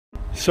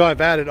So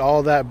I've added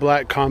all that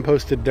black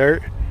composted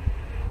dirt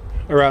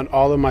around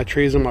all of my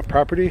trees on my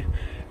property,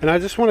 and I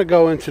just want to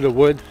go into the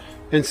wood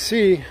and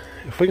see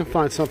if we can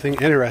find something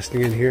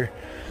interesting in here.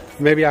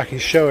 Maybe I can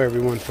show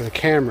everyone for the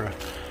camera.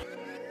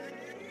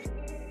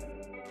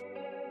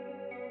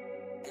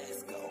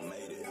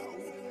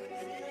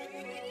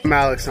 I'm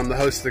Alex, I'm the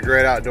host of The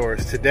Great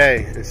Outdoors.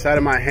 Today, inside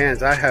of my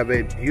hands, I have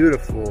a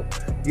beautiful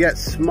yet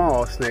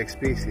small snake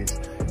species.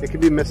 It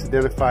can be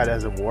misidentified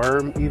as a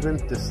worm even,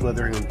 just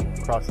slithering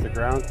across the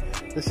ground.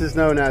 This is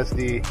known as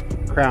the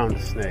crowned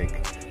snake,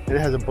 and it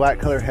has a black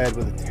colored head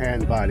with a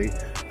tan body.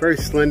 Very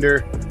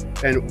slender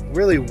and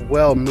really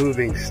well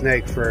moving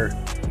snake for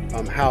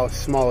how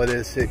small it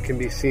is. It can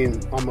be seen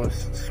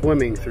almost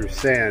swimming through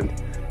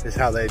sand is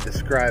how they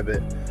describe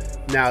it.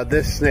 Now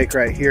this snake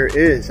right here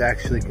is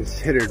actually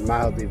considered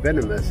mildly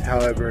venomous.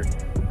 However,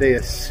 they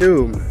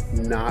assume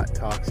not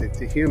toxic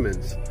to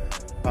humans.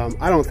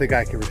 I don't think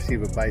I can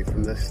receive a bite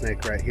from this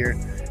snake right here.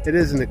 It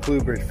is in the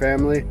clubrid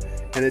family,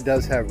 and it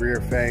does have rear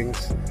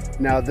fangs.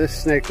 Now this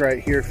snake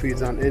right here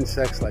feeds on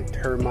insects like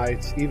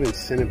termites, even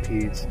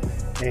centipedes,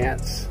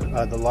 ants,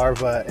 the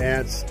larvae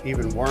ants,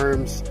 even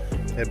worms.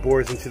 It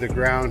bores into the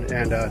ground,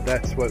 and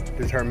that's what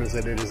determines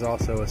that it is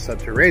also a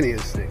subterranean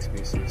snake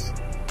species.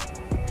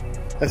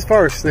 As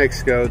far as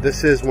snakes go,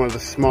 this is one of the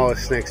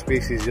smallest snake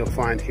species you'll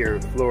find here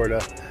in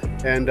Florida.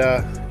 And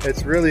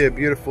it's really a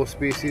beautiful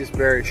species,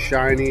 very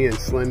shiny and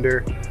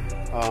slender.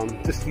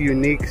 Just a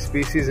unique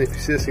species. And if you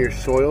see this in your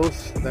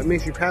soils, that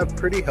means you have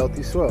pretty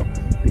healthy soil,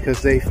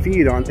 because they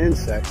feed on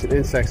insects, and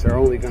insects are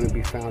only going to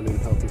be found in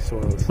healthy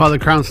soils. While the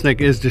crown snake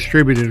is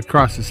distributed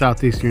across the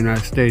southeastern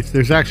United States,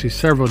 there's actually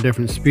several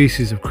different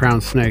species of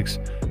crown snakes.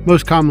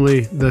 Most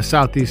commonly, the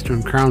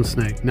southeastern crown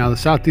snake. Now, the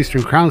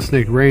southeastern crown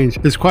snake range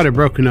is quite a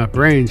broken up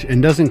range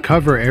and doesn't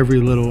cover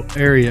every little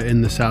area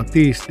in the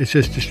southeast. It's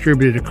just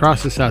distributed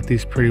across the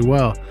southeast pretty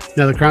well.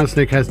 Now, the crown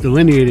snake has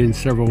delineated in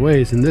several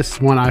ways, and this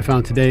one I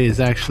found today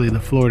is actually the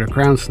Florida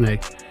crown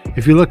snake.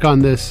 If you look on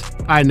this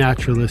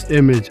iNaturalist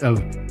image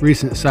of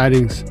recent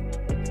sightings,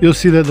 you'll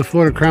see that the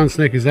Florida crown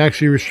snake is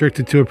actually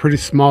restricted to a pretty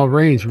small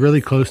range,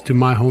 really close to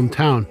my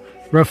hometown,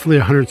 roughly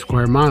 100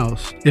 square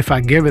miles, if I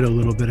give it a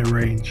little bit of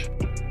range.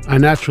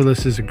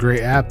 iNaturalist is a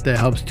great app that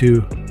helps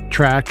to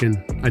track and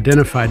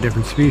identify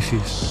different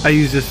species. I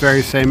use this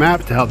very same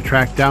app to help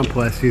track down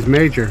Plessis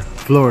major,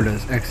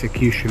 Florida's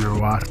executioner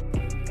wasp.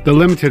 The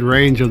limited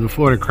range of the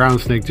Florida crown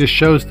snake just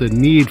shows the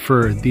need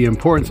for the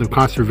importance of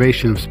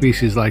conservation of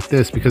species like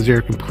this, because they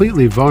are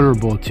completely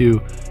vulnerable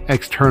to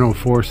external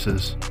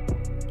forces.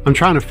 I'm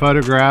trying to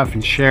photograph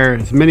and share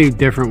as many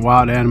different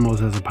wild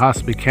animals as I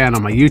possibly can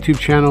on my YouTube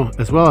channel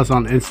as well as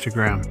on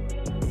Instagram.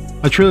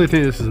 I truly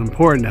think this is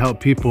important to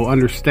help people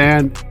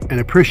understand and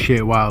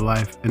appreciate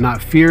wildlife and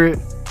not fear it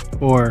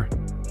or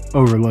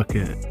overlook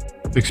it,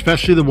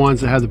 especially the ones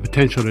that have the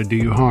potential to do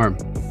you harm.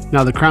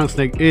 Now, the crown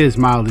snake is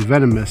mildly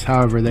venomous,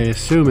 however, they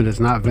assume it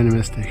is not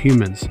venomous to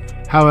humans.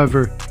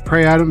 However,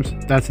 prey items,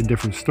 that's a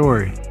different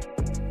story.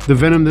 The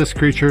venom this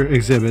creature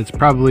exhibits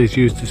probably is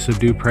used to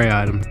subdue prey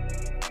items.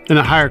 In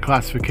a higher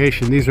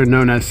classification, these are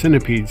known as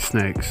centipede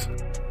snakes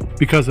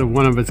because of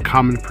one of its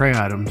common prey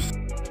items.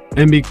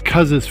 And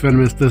because it's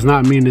venomous does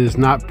not mean it is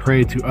not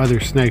prey to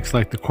other snakes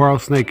like the coral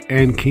snake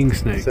and king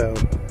snake. So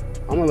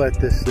I'm gonna let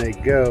this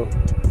snake go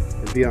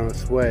and be on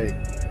its way.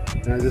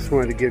 And I just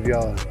wanted to give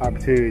y'all an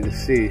opportunity to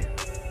see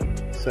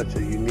such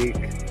a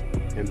unique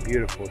and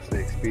beautiful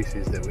snake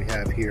species that we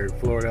have here in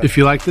Florida. If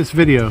you like this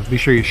video, be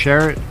sure you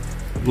share it,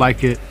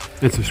 like it,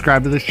 and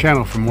subscribe to this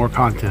channel for more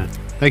content.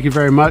 Thank you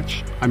very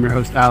much. I'm your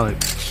host,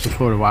 Alex, the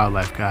Florida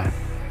Wildlife Guide.